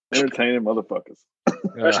Entertaining motherfuckers.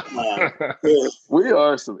 Yeah. We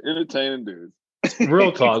are some entertaining dudes.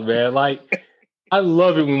 Real talk, man. Like, I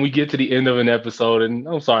love it when we get to the end of an episode, and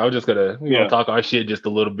I'm sorry, we're gonna talk our shit just a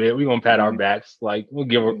little bit. We're gonna pat our backs, like we'll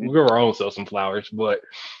give our own self some flowers. But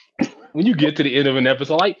when you get to the end of an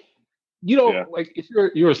episode, like like if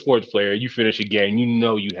you're a sports player, you finish a game, you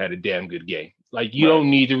know you had a damn good game. Like you don't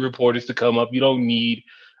need the reporters to come up. You don't need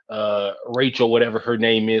Rachel, whatever her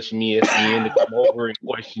name is from ESPN, to come over and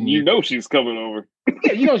question you. You know she's coming over.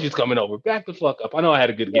 Yeah, you know she's coming over. Back the fuck up. I know I had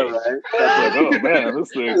a good game. Right. Like, oh man,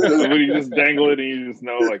 this thing. When you just dangle it and you just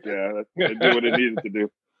know, like, yeah, it did what it needed to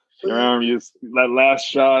do. Your arm just that last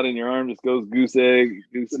shot, and your arm just goes goosey.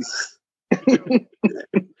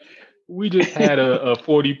 We just had a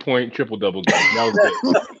 40-point triple-double game. That was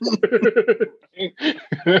good.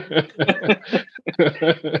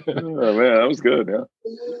 Oh man, that was good.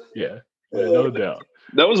 Yeah, no doubt.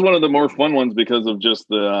 That was one of the more fun ones because of just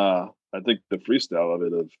the, I think the freestyle of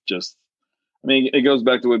it. Of just, I mean, it goes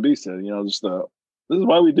back to what B said. Just this is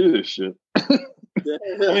why we do this shit. I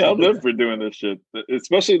mean, I'll live for doing this shit,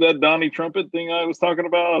 especially that Donnie Trumpet thing I was talking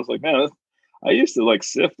about. I was like, man, I used to like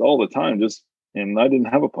sift all the time, and I didn't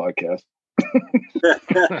have a podcast.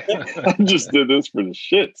 I just did this for the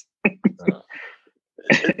shit.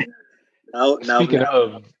 Speaking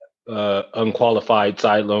of unqualified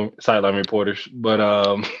sideline reporters, but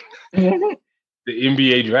the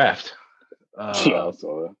NBA draft. Yeah, I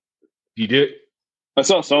saw that. You did? I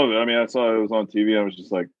saw some of it. I mean, I saw it was on TV. I was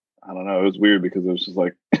just like, I don't know. It was weird because it was just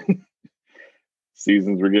like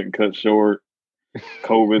seasons were getting cut short.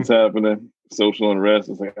 COVID's happening. Social unrest.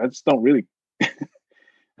 It's like, I just don't really.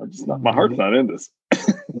 I'm just not. My heart's not in this.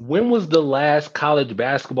 When was the last college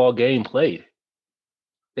basketball game played?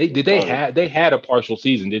 They had a partial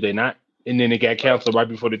season, did they not? And then it got canceled right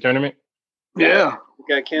before the tournament. Yeah, it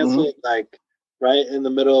got canceled like right in the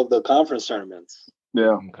middle of the conference tournaments.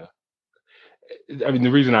 Yeah. Okay. I mean,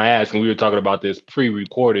 the reason I asked, and we were talking about this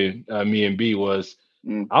pre-recorded, me and B, was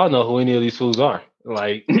I don't know who any of these fools are.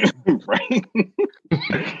 Like, right?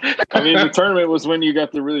 I mean, the tournament was when you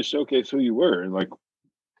got to really showcase who you were, and like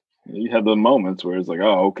you had the moments where it's like,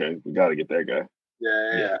 oh, okay, we got to get that guy.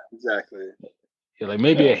 Yeah, exactly. Yeah, like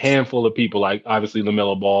maybe a handful of people, like obviously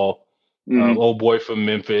LaMelo Ball, old boy from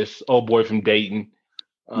Memphis, old boy from Dayton.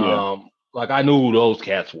 Like I knew who those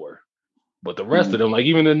cats were, but the rest of them, like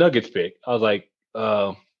even the Nuggets pick, I was like,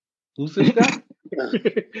 who's this guy?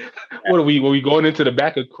 What are we? Were we going into the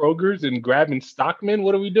back of Kroger's and grabbing Stockman?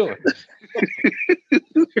 What are we doing?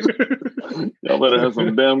 Y'all better have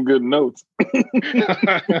some damn good notes.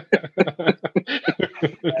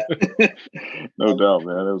 No doubt,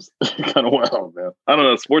 man. It was kind of wild, man. I don't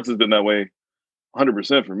know. Sports has been that way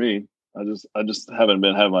 100% for me. I just haven't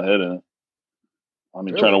been having my head in it. I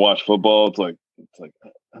mean, trying to watch football, it's like,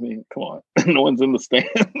 I mean, come on. No one's in the stands.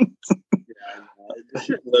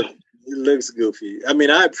 It looks goofy. I mean,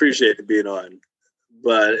 I appreciate it being on,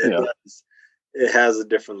 but it has a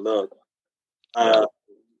different look.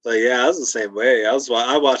 But yeah, I was the same way.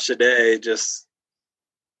 I watched today just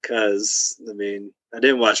because, I mean, I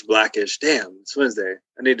didn't watch Blackish. Damn, it's Wednesday.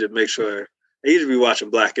 I need to make sure. I usually be watching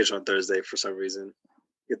Blackish on Thursday for some reason.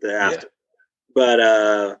 Get there after. But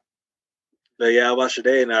yeah, I watched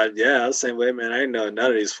today, and I was the same way, man. I didn't know none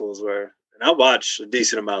of these fools were. And I watch a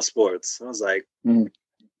decent amount of sports. I was like,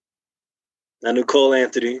 I knew Cole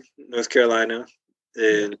Anthony, North Carolina,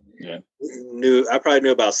 and I probably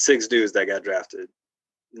knew about 6 dudes that got drafted.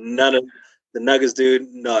 None of the Nuggets dude,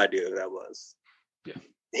 no idea who that was. Yeah.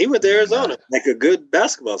 He went to Arizona, like a good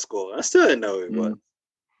basketball school. I still didn't know who he was.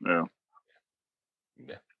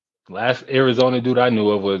 Yeah. Last Arizona dude I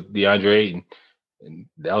knew of was DeAndre Ayton, and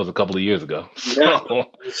that was a couple of years ago. So,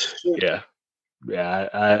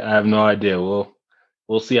 I have no idea. We'll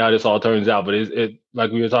see how this all turns out. But it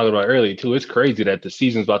like we were talking about earlier too. It's crazy that the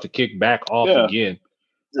season's about to kick back off again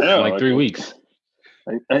in like 3 weeks.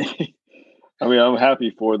 I mean, I'm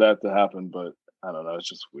happy for that to happen, but I don't know. It's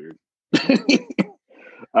just weird.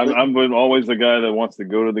 I'm always the guy that wants to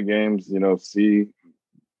go to the games, see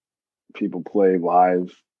people play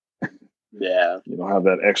live. Yeah. Have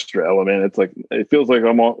that extra element. It's like, it feels like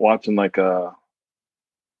I'm watching like a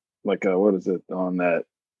what is it on that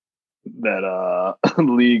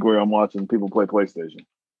league where I'm watching people play PlayStation.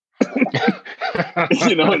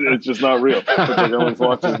 It's just not real. It's like I was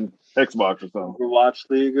watching Xbox or something. Watch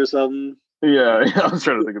League or something. Yeah, I was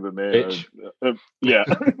trying to think of the name. Twitch. Yeah.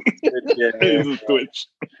 This is Twitch.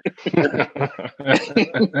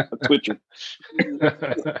 A Twitcher.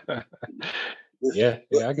 Yeah,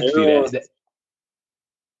 I can see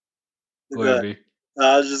that.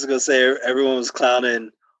 I was just gonna say everyone was clowning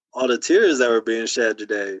all the tears that were being shed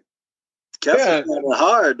today. Cats was kind of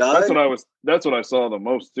hard, dog. That's what I saw the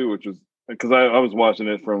most too, which was because I was watching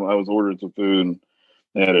it I was ordering some food and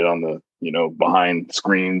they had it on the behind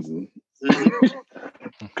screens and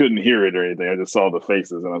couldn't hear it or anything. I just saw the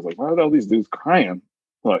faces and I was like, why are all these dudes crying?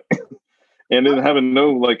 Like, and then having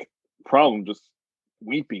no problem, just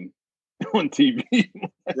weeping on TV.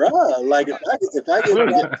 Bruh, like if I get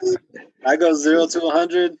I go 0 to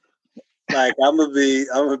 100, like I'm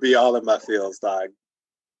gonna be all in my feels, dog.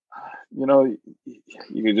 You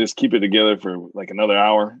could just keep it together for like another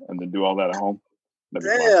hour and then do all that at home.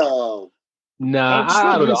 Damn. Nah,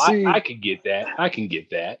 I don't know. I can get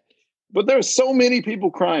that. But there's so many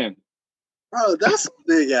people crying. Bro, that's a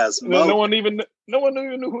big ass moment. No one even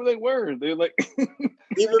knew who they were. They're like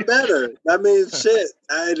even better. I mean, shit.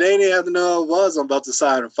 They didn't have to know who it was. I'm about to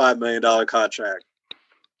sign a $5 million contract.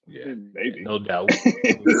 Yeah, maybe. No doubt.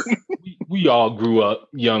 we all grew up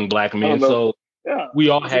young black men, so we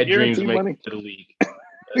all had dreams of making it to the league.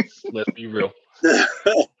 Let's be real.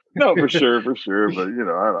 No, for sure. But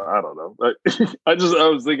I don't know. I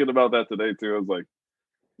was thinking about that today too. I was like,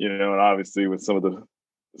 and obviously with some of the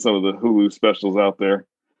Hulu specials out there,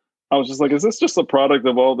 I was just like, is this just a product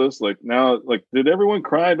of all this? Like now, did everyone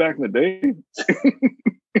cry back in the day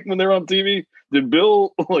when they're on TV? Did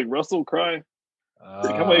Bill Russell cry?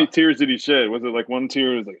 How many tears did he shed? Was it like one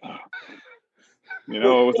tear? It was like,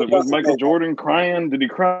 was Michael Jordan crying? Did he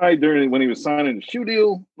cry when he was signing the shoe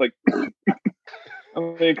deal? Like, I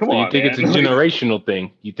mean, come on. You think it's a generational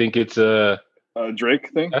thing? You think it's a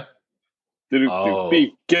Drake thing? Did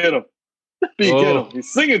B get him? B get him? He's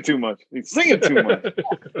singing too much.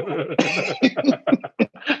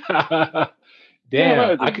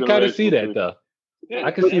 Damn, I can kind of see that though. Yeah,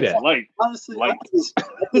 I can see that. Honestly, I think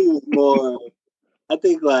it was more. I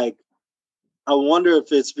think I wonder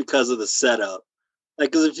if it's because of the setup.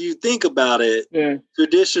 Because if you think about it,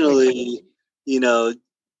 traditionally, you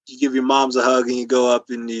give your moms a hug and you go up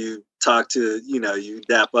and you talk to, you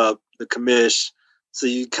dap up the commish. So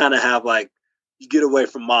you kind of have you get away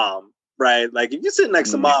from mom, right? Like if you sit next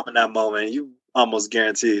to mom in that moment, you almost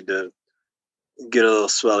guaranteed to get a little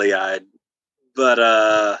swelly eyed. But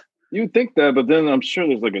you think that, but then I'm sure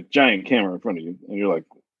there's a giant camera in front of you, and you're like,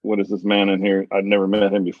 "What is this man in here? I've never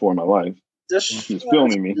met him before in my life." He's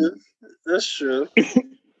filming me. That's true. I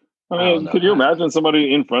mean, could you imagine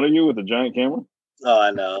somebody in front of you with a giant camera? Oh,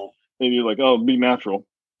 I know. And you're like, "Oh, be natural."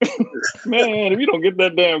 Man, if you don't get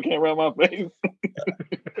that damn camera out my face, I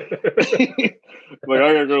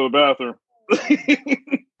gotta go to the bathroom.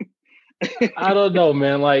 I don't know,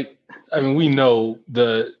 man. We know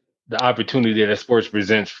the opportunity that sports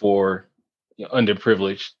presents for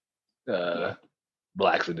underprivileged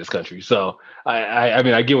blacks in this country. So I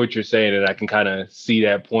mean, I get what you're saying, and I can kind of see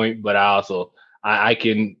that point. But I also I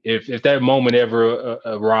can if that moment ever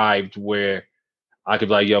arrived where I could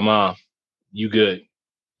be like, "Yo, mom, you good?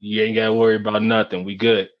 You ain't gotta worry about nothing. We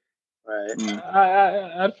good." Right.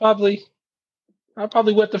 I'd probably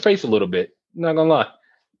wet the face a little bit. Not gonna lie.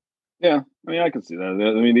 Yeah, I mean, I can see that. I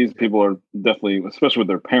mean, these people are definitely, especially with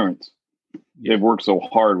their parents, they've worked so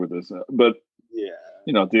hard with this. But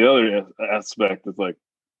the other aspect is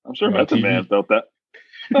I'm sure Method Man felt that.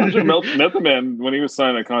 I'm sure Method Man, when he was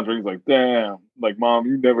signing a contract, he's like, "Damn, Mom,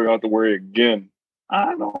 you never have to worry again." I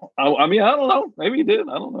don't know. I mean, I don't know. Maybe he did.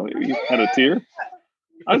 I don't know. Maybe he had a tear.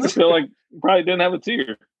 I just feel like he probably didn't have a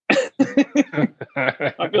tear.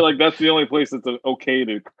 I feel like that's the only place that's okay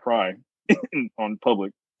to cry in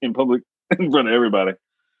public, in front of everybody.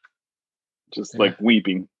 Just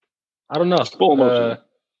weeping. I don't know. Full emotion.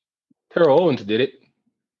 Terrell Owens did it.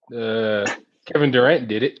 Kevin Durant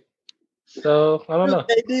did it. So I don't know.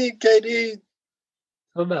 KD.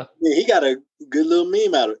 I don't know. Yeah, he got a good little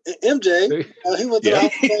meme out of it. MJ, he went to the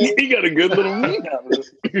he got a good little meme out of it.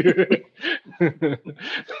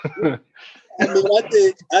 I mean, I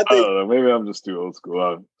think. I don't know. Maybe I'm just too old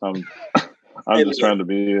school. I'm just trying to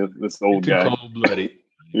be this old guy. Cold-blooded.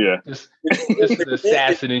 Yeah. Just an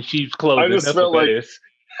assassin in sheep's clothing. I just felt like it's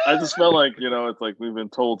like we've been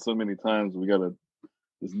told so many times we got to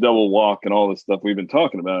this double walk and all this stuff we've been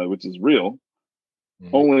talking about, which is real.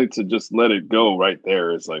 Mm-hmm. Only to just let it go right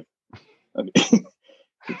there. It's like,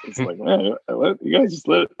 it's like, man, you guys just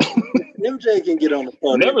let it. MJ can get on the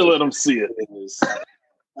phone. Never let them see it.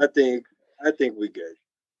 I think we good.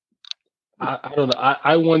 I don't know.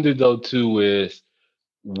 I wonder though too is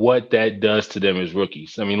what that does to them as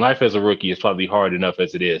rookies. I mean, life as a rookie is probably hard enough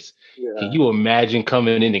as it is. Yeah. Can you imagine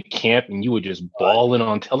coming into camp and you were just balling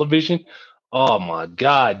on television? Oh my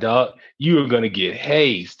God, dog! You are gonna get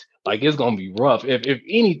hazed. Like it's gonna be rough. If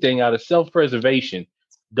anything, out of self-preservation,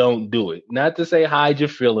 don't do it. Not to say hide your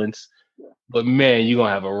feelings, but man, you're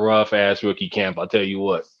gonna have a rough ass rookie camp. I'll tell you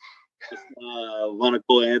what. One of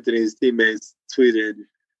Cole Anthony's teammates tweeted,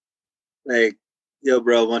 like, "Yo,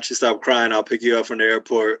 bro, once you stop crying, I'll pick you up from the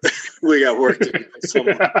airport. We got work to do."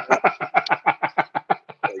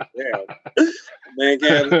 Like, damn, man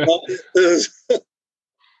can't have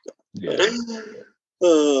Yeah.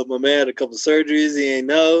 my man had a couple surgeries. He ain't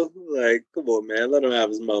know. Like, come on, man, let him have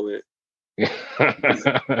his moment.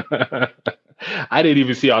 I didn't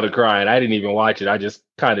even see all the crying. I didn't even watch it. I just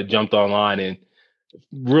kind of jumped online and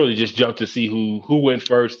really just jumped to see who went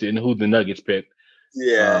first and who the Nuggets picked.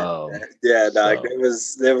 Yeah, dog.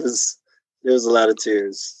 So. There was a lot of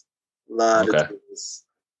tears. A lot of tears.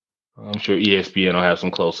 I'm sure ESPN will have some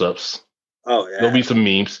close-ups. Oh yeah. There'll be some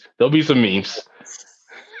memes.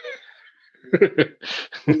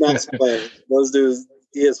 Not playing. Those dudes,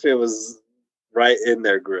 ESPN was right in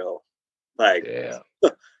their grill. Like,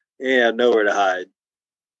 yeah, nowhere to hide.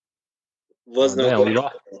 Was no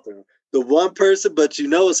the one person, but you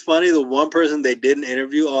know what's funny? The one person they didn't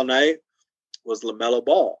interview all night was LaMelo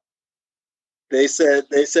Ball. They said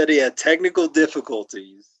he had technical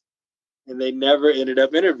difficulties, and they never ended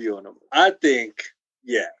up interviewing him. I think,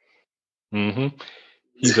 yeah. Mm-hmm.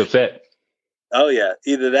 He's upset. Oh yeah,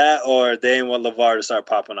 either that or they didn't want LeVar to start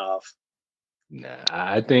popping off. Nah,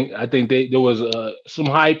 I think there was some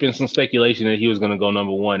hype and some speculation that he was going to go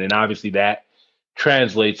number one, and obviously that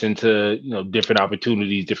translates into different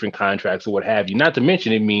opportunities, different contracts, or what have you. Not to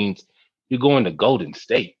mention, it means you're going to Golden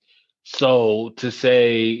State. So to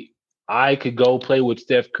say I could go play with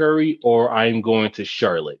Steph Curry or I'm going to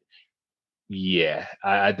Charlotte, yeah,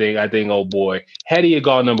 I think oh boy, had he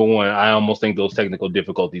gone number one, I almost think those technical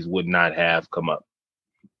difficulties would not have come up.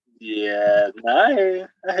 Yeah, I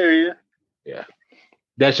hear you. Yeah,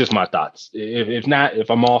 that's just my thoughts. If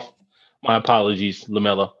I'm off, my apologies,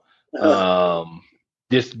 LaMelo.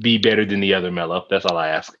 Just be better than the other Melo. That's all I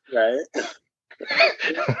ask. Right.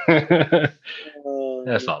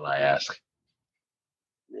 That's all I ask.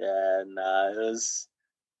 Yeah, nah, it was.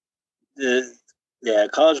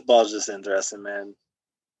 College ball is just interesting, man.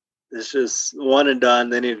 It's just one and done.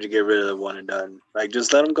 They need to get rid of the one and done. Like,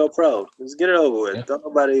 just let them go pro. Just get it over with. Yeah.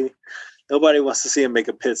 Nobody wants to see him make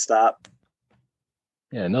a pit stop.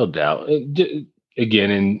 Yeah, no doubt.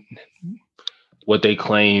 Again, and what they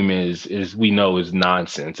claim is we know is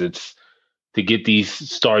nonsense. It's to get these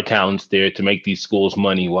star talents there to make these schools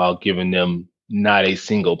money while giving them not a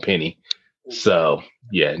single penny. Exactly. So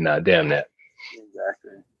yeah, damn that.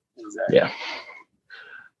 Exactly. Yeah.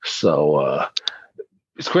 So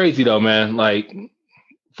it's crazy though, man. Like,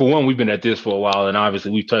 for one, we've been at this for a while, and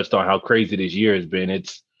obviously we've touched on how crazy this year has been.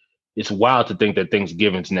 It's wild to think that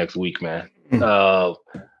Thanksgiving's next week, man.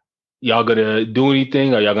 Y'all gonna do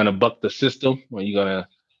anything? Are y'all gonna buck the system? Are you gonna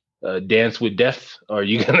dance with death? Or are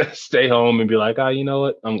you gonna stay home and be like, you know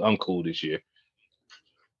what? I'm cool this year.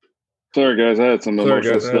 Sorry, guys. I had some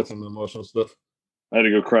emotional stuff. I had to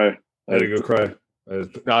go cry.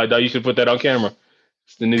 No, you should put that on camera.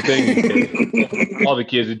 It's the new thing. All the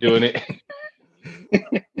kids are doing it.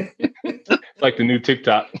 It's like the new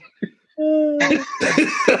TikTok.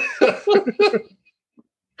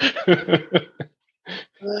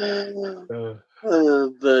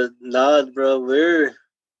 But nah, bro, we're.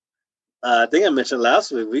 I think I mentioned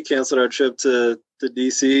last week we canceled our trip to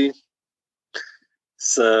DC,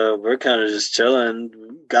 so we're kind of just chilling.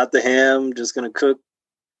 Got the ham, just gonna cook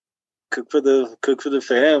for the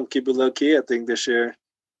fam. Keep it low key. I think this year.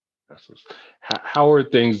 How are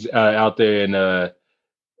things out there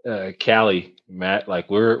in Cali, Matt? Like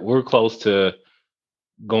we're close to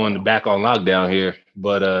going back on lockdown here,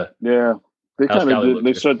 but yeah, they kind of did.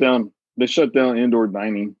 They shut down indoor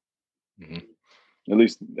dining. Mm-hmm. At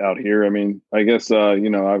least out here. I mean, I guess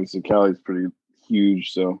obviously Cali's pretty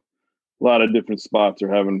huge, so a lot of different spots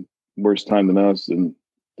are having worse time than us, and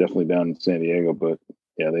definitely down in San Diego. But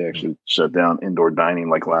yeah, they actually shut down indoor dining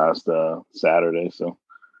like last Saturday. So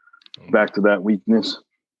back to that weakness.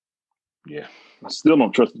 Yeah, I still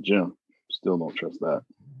don't trust the gym. Still don't trust that.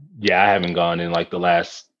 Yeah, I haven't gone in like the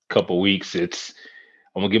last couple of weeks.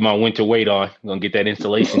 I'm gonna get my winter weight on. I'm gonna get that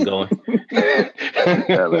insulation going.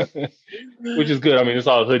 Which is good. I mean, it's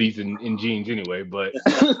all hoodies and jeans anyway, but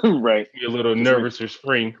right. You're a little nervous for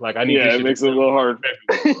spring. Like I need this it makes it a little hard.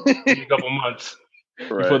 In a couple months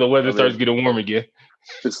before the weather starts getting warm again.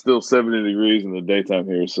 It's still 70 degrees in the daytime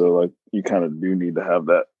here, so like you kind of do need to have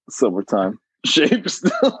that summertime shape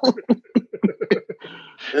still.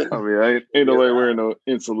 I mean, I ain't no way wearing no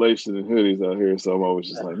insulation and hoodies out here, so I'm always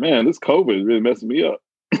just like, man, this COVID is really messing me up.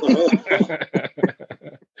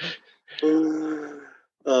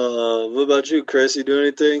 What about you, Chris? You do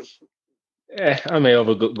anything? I may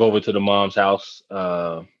go over to the mom's house.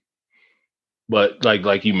 But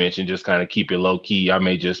like you mentioned, just kind of keep it low key. I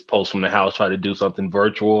may just post from the house, try to do something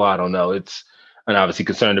virtual. I don't know. I'm obviously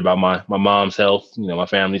concerned about my mom's health, my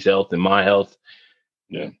family's health and my health.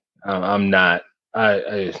 Yeah. I'm not.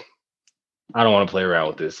 I I don't want to play around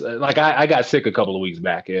with this. Like I got sick a couple of weeks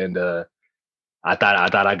back, and I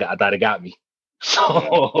thought it got me.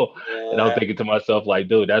 So, and I'm thinking to myself, like,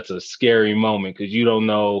 dude, that's a scary moment because you don't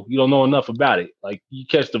know enough about it. Like, you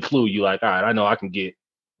catch the flu, you like, all right, I know I can get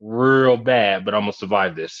real bad, but I'm gonna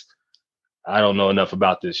survive this. I don't know enough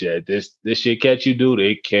about this yet. This shit catch you, dude,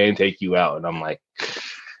 it can take you out. And I'm like,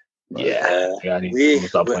 yeah, I'm gonna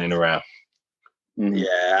stop playing around.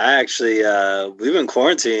 Yeah, I actually we've been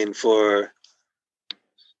quarantined for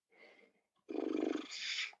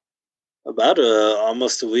about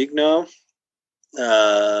almost a week now.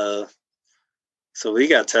 So we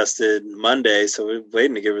got tested Monday, so we're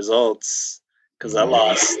waiting to get results because I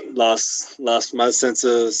lost my sense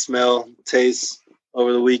of smell, taste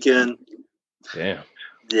over the weekend. Damn.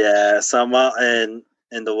 Yeah, so I'm out, and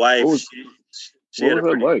the wife. She what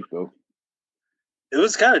was that like though? It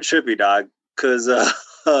was kind of trippy, dog, because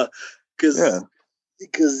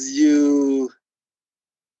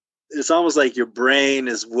it's almost like your brain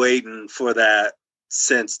is waiting for that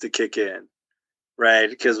sense to kick in, right?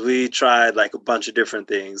 Because we tried like a bunch of different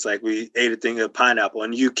things. Like we ate a thing of pineapple,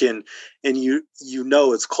 and you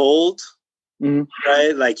know it's cold,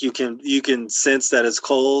 right? Like you can sense that it's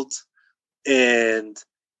cold, and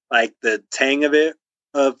like the tang of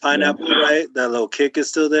pineapple, right? That little kick is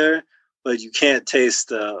still there, but you can't taste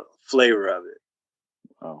the flavor of it.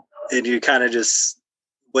 Oh. And you're kind of just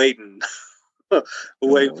waiting for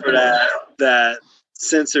that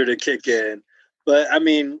sensor to kick in. But I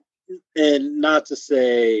mean, and not to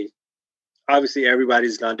say, obviously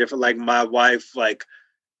everybody's gone different. Like my wife, like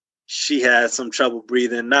she had some trouble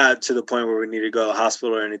breathing, not to the point where we need to go to the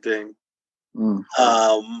hospital or anything.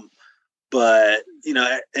 But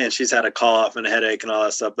and she's had a cough and a headache and all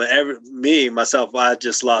that stuff. But myself, I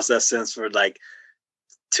just lost that sense for like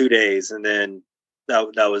 2 days, and then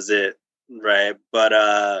that was it, right? But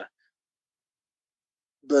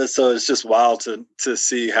so it's just wild to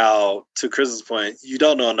see how, to Chris's point, you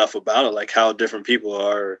don't know enough about it, like how different people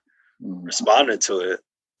are responding to it.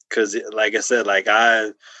 Because, like I said, like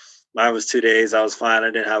mine was 2 days, I was fine,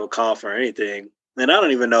 I didn't have a cough or anything, and I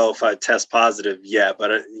don't even know if I test positive yet,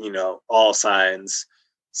 but all signs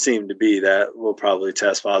seem to be that we'll probably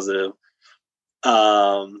test positive.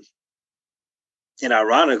 And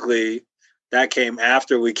ironically, that came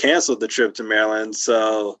after we canceled the trip to Maryland.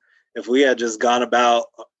 So if we had just gone about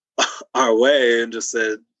our way and just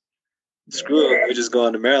said, screw it, we're just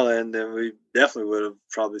going to Maryland, then we definitely would have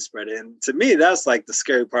probably spread it. And to me, that's like the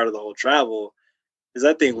scary part of the whole travel, is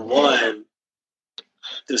I think, one,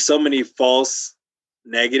 there's so many false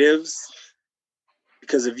negatives,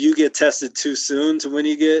 because if you get tested too soon to when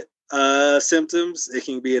you get symptoms, it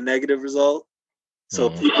can be a negative result.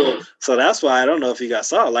 So so that's why I don't know if you guys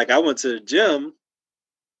saw it. Like I went to the gym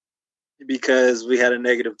because we had a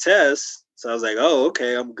negative test. So I was like, oh,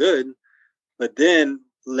 okay, I'm good. But then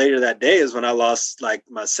later that day is when I lost like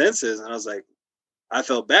my senses. And I was like, I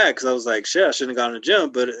felt bad because I was like, shit, I shouldn't have gone to the gym.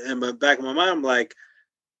 But in the back of my mind, I'm like,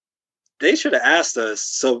 they should have asked us.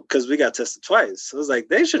 So, because we got tested twice. So I was like,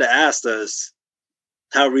 they should have asked us,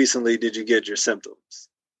 how recently did you get your symptoms?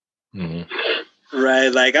 Right.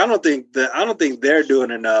 Like, I don't think they're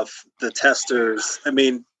doing enough. The testers, I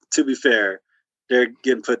mean, to be fair, they're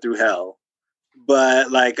getting put through hell.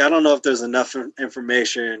 But like, I don't know if there's enough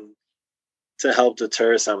information to help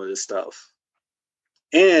deter some of this stuff.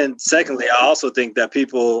 And secondly, I also think that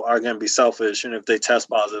people are going to be selfish. And if they test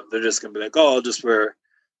positive, they're just going to be like, oh, I'll just wear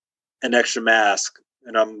an extra mask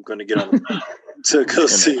and I'm going to get on the plane to go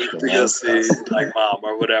see like mom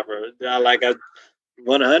or whatever. Like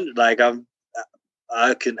 100, like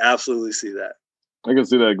I can absolutely see that. I can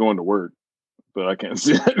see that going to work, but I can't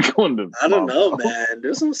see that going to. I don't know, man.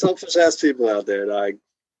 There's some selfish ass people out there. Like,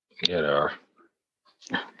 yeah, there are.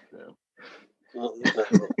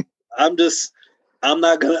 I'm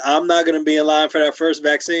not gonna be in line for that first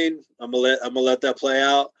vaccine. I'm gonna let that play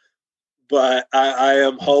out. But I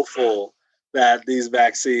am hopeful that these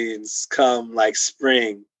vaccines come like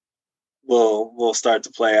spring will start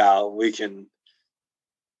to play out. We can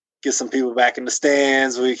get some people back in the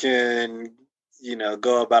stands. We can,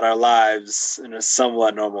 go about our lives in a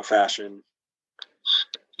somewhat normal fashion.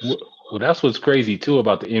 Well, that's what's crazy too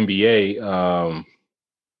about the NBA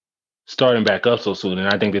starting back up so soon. And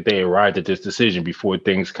I think that they arrived at this decision before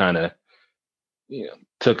things kind of,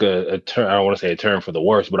 took a turn. I don't want to say a turn for the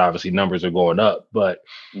worse, but obviously numbers are going up. But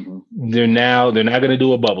they're not going to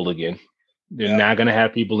do a bubble again. They're not going to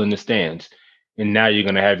have people in the stands, and now you're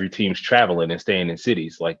going to have your teams traveling and staying in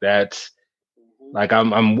cities. Like that's like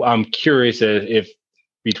I'm curious if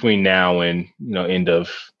between now and end of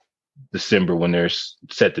December when they're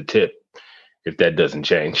set to tip, if that doesn't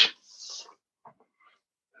change.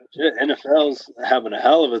 NFL's having a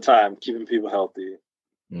hell of a time keeping people healthy.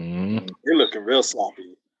 Mm-hmm. They're looking real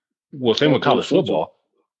sloppy. Well, same with college football.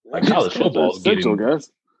 Like college football, essential,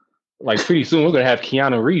 guys. Like pretty soon we're gonna have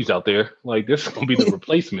Keanu Reeves out there. Like this is gonna be the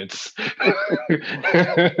replacements.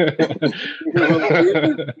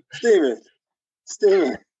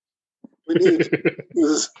 Steven, we need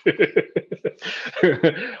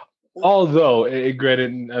Although,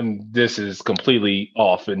 granted, this is completely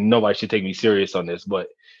off, and nobody should take me serious on this, but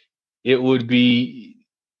it would be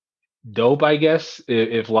dope, I guess,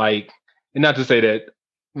 if like, and not to say that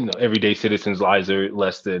everyday citizens' lives are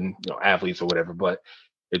less than athletes or whatever, but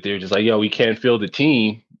if they're just like, yo, we can't field the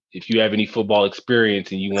team. If you have any football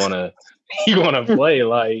experience and you wanna play,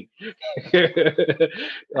 like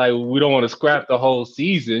like we don't want to scrap the whole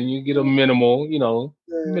season. You get a minimal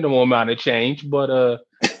amount of change, but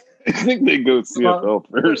I think they go CFL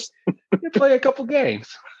first. They play a couple games.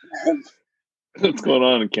 What's going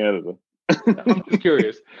on in Canada? I'm just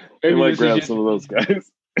curious. Maybe might grab some of those guys.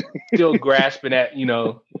 Still grasping at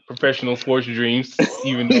professional sports dreams,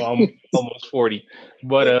 even though I'm almost 40.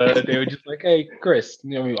 But they were just like, "Hey, Chris,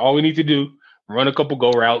 all we need to do, run a couple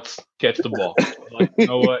go routes, catch the ball." Like, you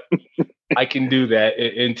know what? I can do that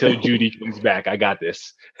until Judy comes back. I got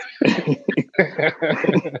this.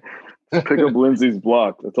 Pick up Lindsay's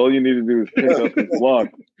block. That's all you need to do is pick up his block.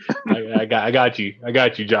 I got you. I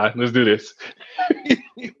got you, John. Let's do this.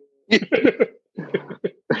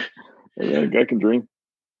 Yeah, I can dream.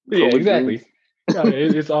 Yeah, exactly. Yeah,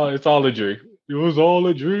 it's all a dream. It was all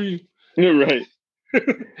a dream. You're right.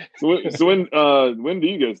 So when do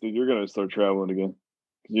you guys think you're gonna start traveling again?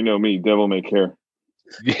 You know me, devil may care.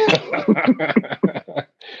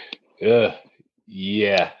 Yeah.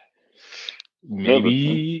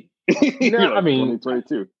 Maybe. No, I mean,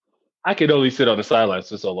 2022. I could only sit on the sidelines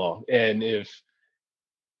for so long,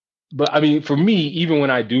 but I mean, for me, even when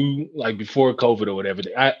I do, like before COVID or whatever,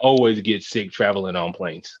 I always get sick traveling on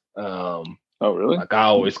planes. Oh, really? Like I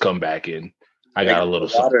always come back and I got a little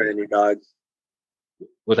water in you, dog.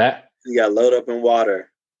 With that? You got to load up in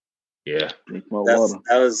water. Yeah. Drink my water.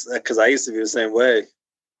 That was because I used to be the same way.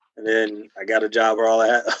 And then I got a job where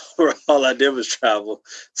all I did was travel.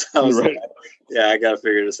 So I was like, yeah, I got to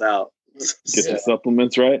figure this out. Get the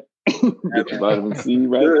supplements right. Get the vitamin C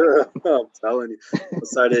right. I'm telling you.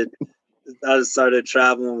 I started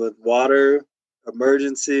traveling with water,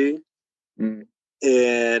 emergency. And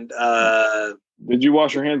did you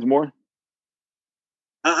wash your hands more?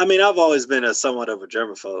 I mean, I've always been somewhat of a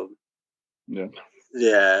germaphobe. Yeah.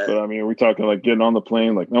 Yeah. But I mean, are we talking like getting on the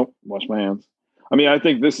plane? Like, nope, wash my hands. I mean, I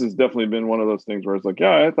think this has definitely been one of those things where it's like,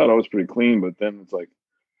 yeah, I thought I was pretty clean, but then it's like,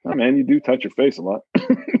 oh man, you do touch your face a lot.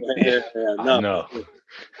 No.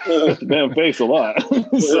 Touch your damn face a lot.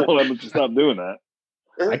 So why don't you stop doing that?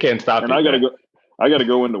 I can't stop. And I gotta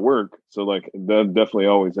go into work. So like that definitely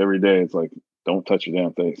always every day it's like, don't touch your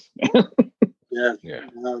damn face. Yeah.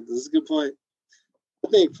 No, this is a good point. I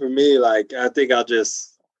think for me, like I think I'll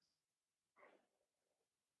just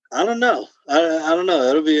I don't know. I don't know.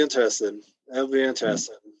 It'll be interesting. I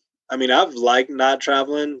mean, I've liked not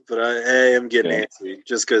traveling, but I am getting antsy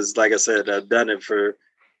just because, like I said, I've done it for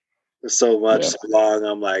so much, so long.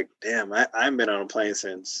 I'm like, damn, I haven't been on a plane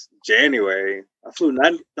since January. I flew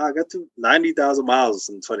 90,000 miles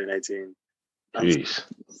in 2019. Jeez.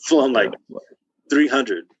 I've flown like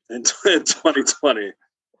 300 in 2020.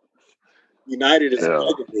 United is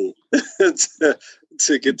begging me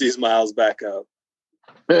to get these miles back up.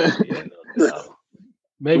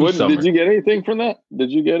 Maybe did you get anything from that?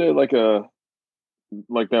 Did you get it like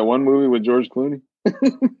that one movie with George Clooney?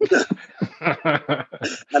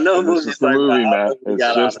 I know a movie. It's just a movie, Matt.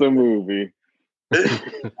 It's just a movie.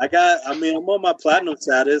 I'm on my platinum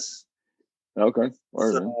status. Okay.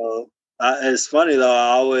 So it's funny though.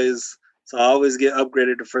 I always get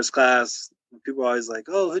upgraded to first class. People are always like,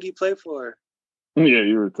 "Oh, who do you play for?" Yeah,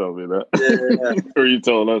 you were telling me that. Yeah. Or you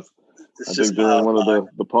telling us? I think during one of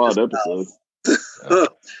the pod episodes.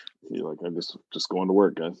 You're like, I'm just going to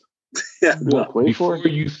work, guys. Yeah. Before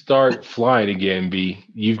you start flying again, B,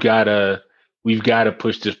 we've got to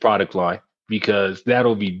push this product line because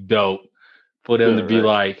that'll be dope for them to be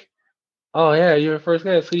like, oh yeah, you're a first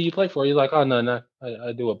class. Who do you play for? You're like, oh no,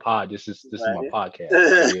 I do a pod. This is my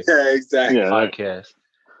podcast. Yeah, exactly. Podcast.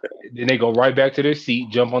 Then they go right back to their seat,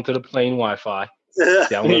 jump onto the plane Wi-Fi,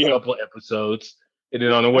 download a couple episodes, and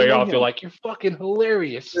then on the way off, they're like, "You're fucking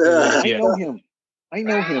hilarious." Like, I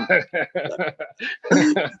know him.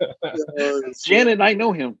 Janet, I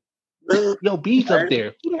know him. Yo, B's up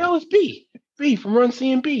there. Who the hell is B? B from Run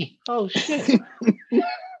CMB. Oh shit. You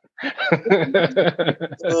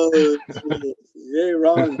ain't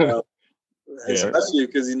wrong though. Especially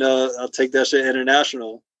because I'll take that shit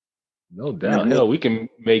international. No doubt. Hell, we can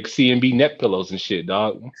make CMB neck pillows and shit,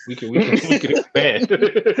 dog. We can expand.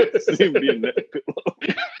 CMB neck pillow.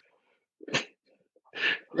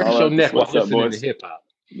 Stretch your neck while listening to hip hop.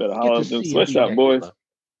 Better holler at them sweatshop boys.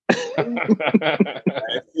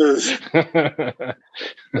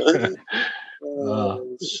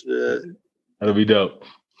 Oh shit! That'll be dope.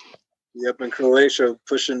 Yep, in Croatia,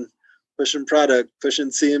 pushing product, pushing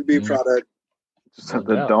CMB product. Just have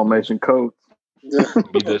the Dalmatian coat.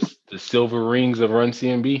 Be the silver rings of Run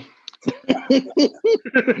CMB.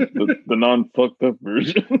 the non-fucked up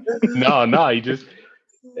version. No, you just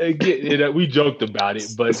we joked about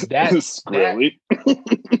it, but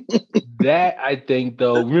that I think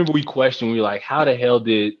though. Remember we questioned, we were like, how the hell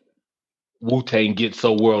did Wu-Tang get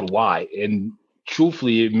so worldwide? And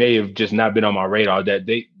truthfully, it may have just not been on my radar that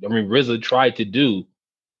RZA tried to do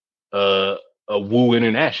a Wu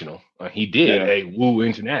International. He did a Wu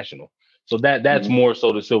International. So that's more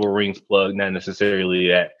so the Silver Rings plug, not necessarily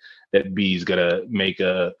that B's gonna make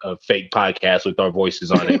a fake podcast with our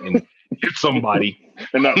voices on it and get somebody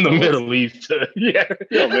in the Middle East.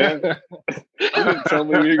 Yo, man, you didn't tell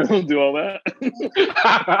me you were gonna do all that.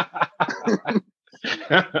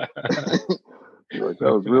 You're like,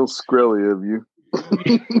 that was real Skrilla of you.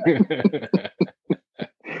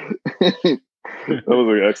 That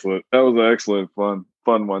was an excellent fun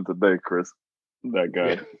one today, Chris. That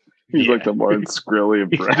guy. Yeah. He's like the Martin Shkreli of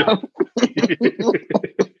Brown.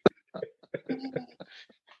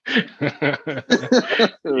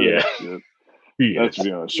 That should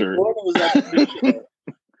be on a shirt.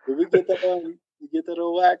 Did we get that on? You get that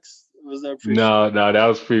on wax? Was that No, that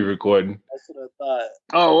was pre-recording. That's what I thought.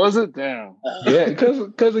 Oh, was it? Damn. Yeah,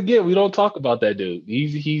 because again, we don't talk about that dude.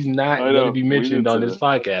 He's not going to be mentioned on this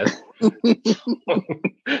podcast.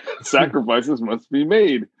 Sacrifices must be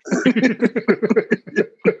made.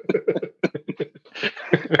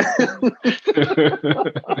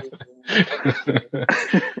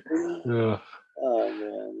 Oh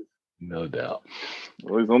man. No doubt.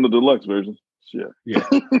 Well, he's on the deluxe version. Shit. Yeah.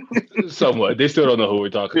 Somewhat. They still don't know who we're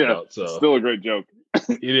talking about. So still a great joke.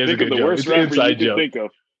 It is a good joke. Worst it's an inside joke. Think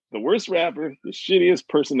of the worst rapper, the shittiest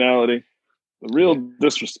personality, the real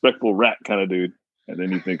disrespectful rat kind of dude, and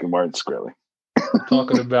then you think of Martin Shkreli.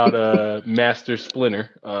 Talking about Master Splinter.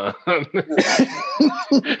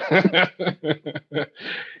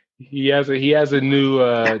 He has a new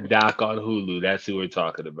doc on Hulu. That's who we're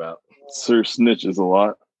talking about. Sir snitches a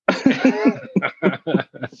lot.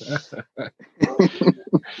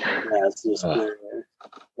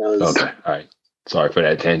 Okay, all right. Sorry for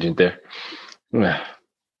that tangent there. You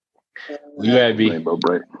had me. Rainbow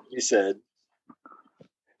break. You said.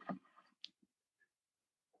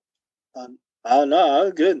 I don't know.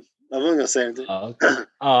 I'm good. I wasn't gonna say anything. Okay.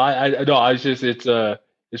 I no. I just it's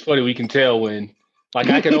funny. We can tell when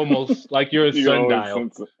I can almost like you're a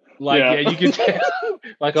sundial. Like you can tell.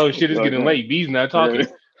 Like, oh shit, it's getting late. B's not talking.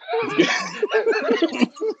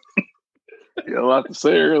 You had a lot to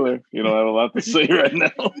say earlier. You don't have a lot to say right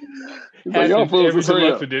now. He's like, y'all fools,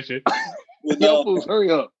 hurry up. Y'all fools,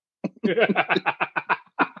 hurry up.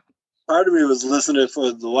 Part of me was listening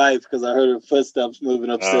for the wife because I heard her footsteps moving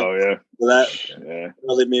upstairs. Oh, yeah. So that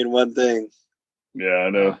really mean one thing. Yeah, I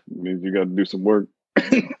know. It means you got to do some work.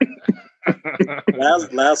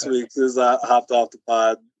 Last week, since I hopped off the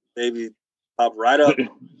pod, baby popped right up.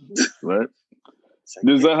 Right.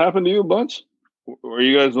 Does that happen to you a bunch? Are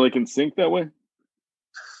you guys like in sync that way?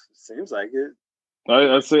 Seems like it.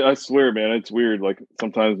 I swear, man, it's weird. Like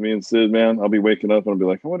sometimes me and Sid, man, I'll be waking up and I'll be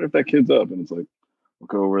like, I wonder if that kid's up. And it's like,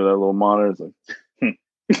 look over that little monitor. It's like,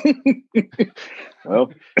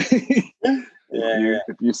 well,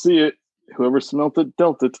 if you see it, whoever smelt it,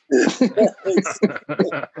 dealt it.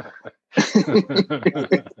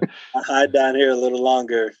 I hide down here a little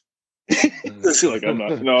longer. Like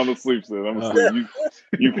I'm asleep, Sid. I'm asleep.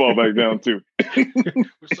 You fall back down too.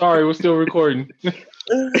 We're sorry, we're still recording.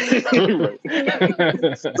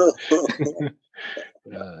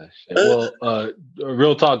 Well,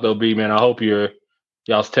 real talk though, B man. I hope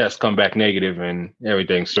y'all's tests come back negative and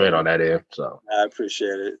everything's straight on that end. So I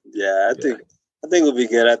appreciate it. Yeah, I think we'll be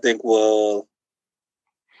good. I think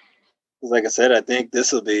like I said, I think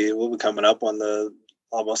we'll be coming up on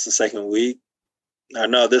almost the second week.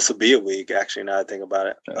 No, this will be a week. Actually, now I think about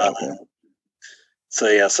it. Okay. So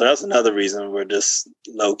that's another reason we're just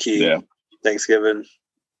low key Thanksgiving.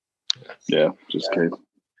 Yeah, just case.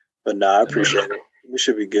 But no, I appreciate it. We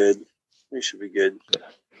should be good.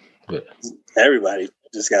 Good. Everybody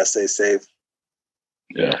just gotta stay safe.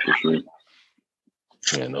 Yeah, for sure.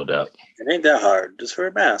 Yeah, no doubt. It ain't that hard. Just wear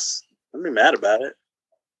a mask. Don't be mad about it.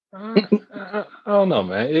 I don't know,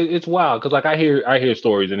 man. It's wild because like I hear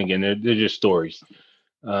stories, and again, they're just stories.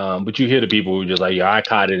 But you hear the people who are just like, yeah, I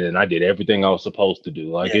caught it and I did everything I was supposed to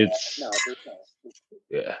do. Like and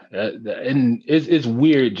it's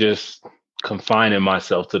weird just confining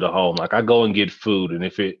myself to the home. Like I go and get food, and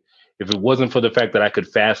if it wasn't for the fact that I could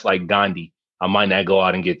fast like Gandhi, I might not go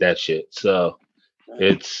out and get that shit. So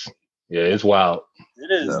it's wild.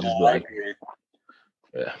 It is.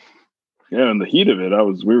 Yeah, in the heat of it,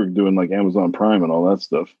 we were doing like Amazon Prime and all that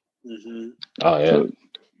stuff. Mm-hmm. Oh yeah. So,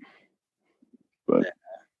 but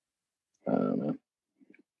I don't know.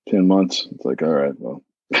 10 months. It's like, all right, well,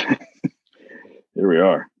 here we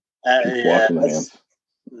are. Washing the hands.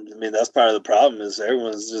 I mean, that's part of the problem is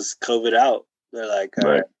everyone's just COVID out. They're like, all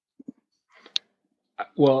right.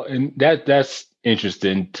 Well, and that's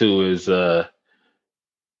interesting too. Is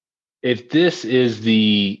if this is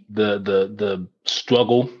the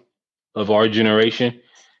struggle of our generation,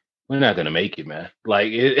 we're not gonna make it, man.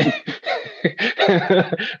 Like it,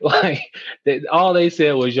 like all they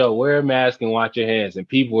said was, "Yo, wear a mask and wash your hands," and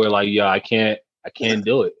people were like, "Yo, I can't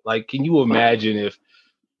do it." Like, can you imagine if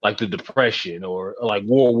like the Depression or like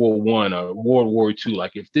World War I or World War II,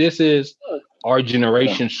 like if this is our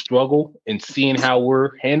generation's struggle and seeing how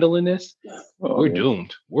we're handling this, we're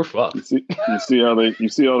doomed. We're fucked. You see how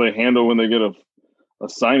they handle when they get a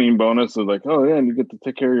signing bonus. They're like, oh yeah, and you get to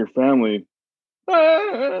take care of your family.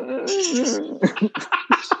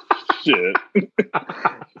 Shit.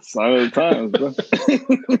 Sign of the times, bro.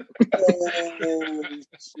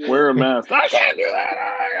 Wear a mask. I can't do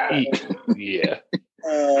that. Yeah.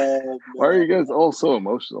 Why are you guys all so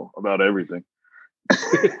emotional about everything?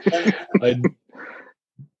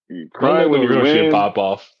 You cry when you win. Shit pop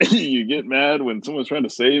off. You get mad when someone's trying to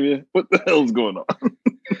save you. What the hell's going on?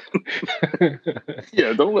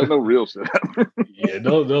 Yeah, don't let no real shit happen. Yeah,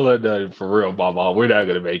 don't let that for real pop off. We're not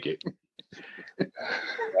gonna make it.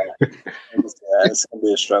 It's gonna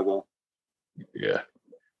be a struggle. Yeah.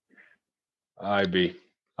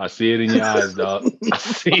 I see it in your eyes, dog. I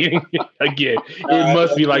see it again. It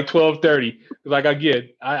must be like 12:30. Like again,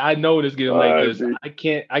 I know it's getting late because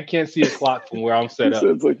I can't see a clock from where I'm set up.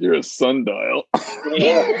 It's like you're a sundial.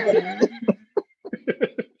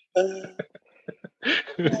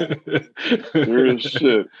 Sure as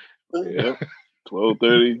shit. Yep.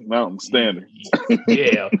 12:30 Mountain Standard.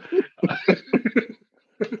 Yeah.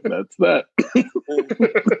 That's that.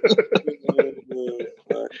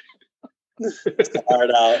 It's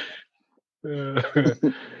hard out.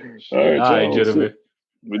 All right, gentlemen.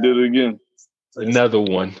 We did it again. Another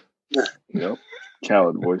one. Yep.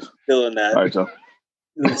 Khaled voice. Feeling that. All right, y'all.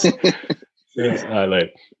 All right,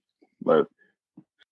 later. Bye.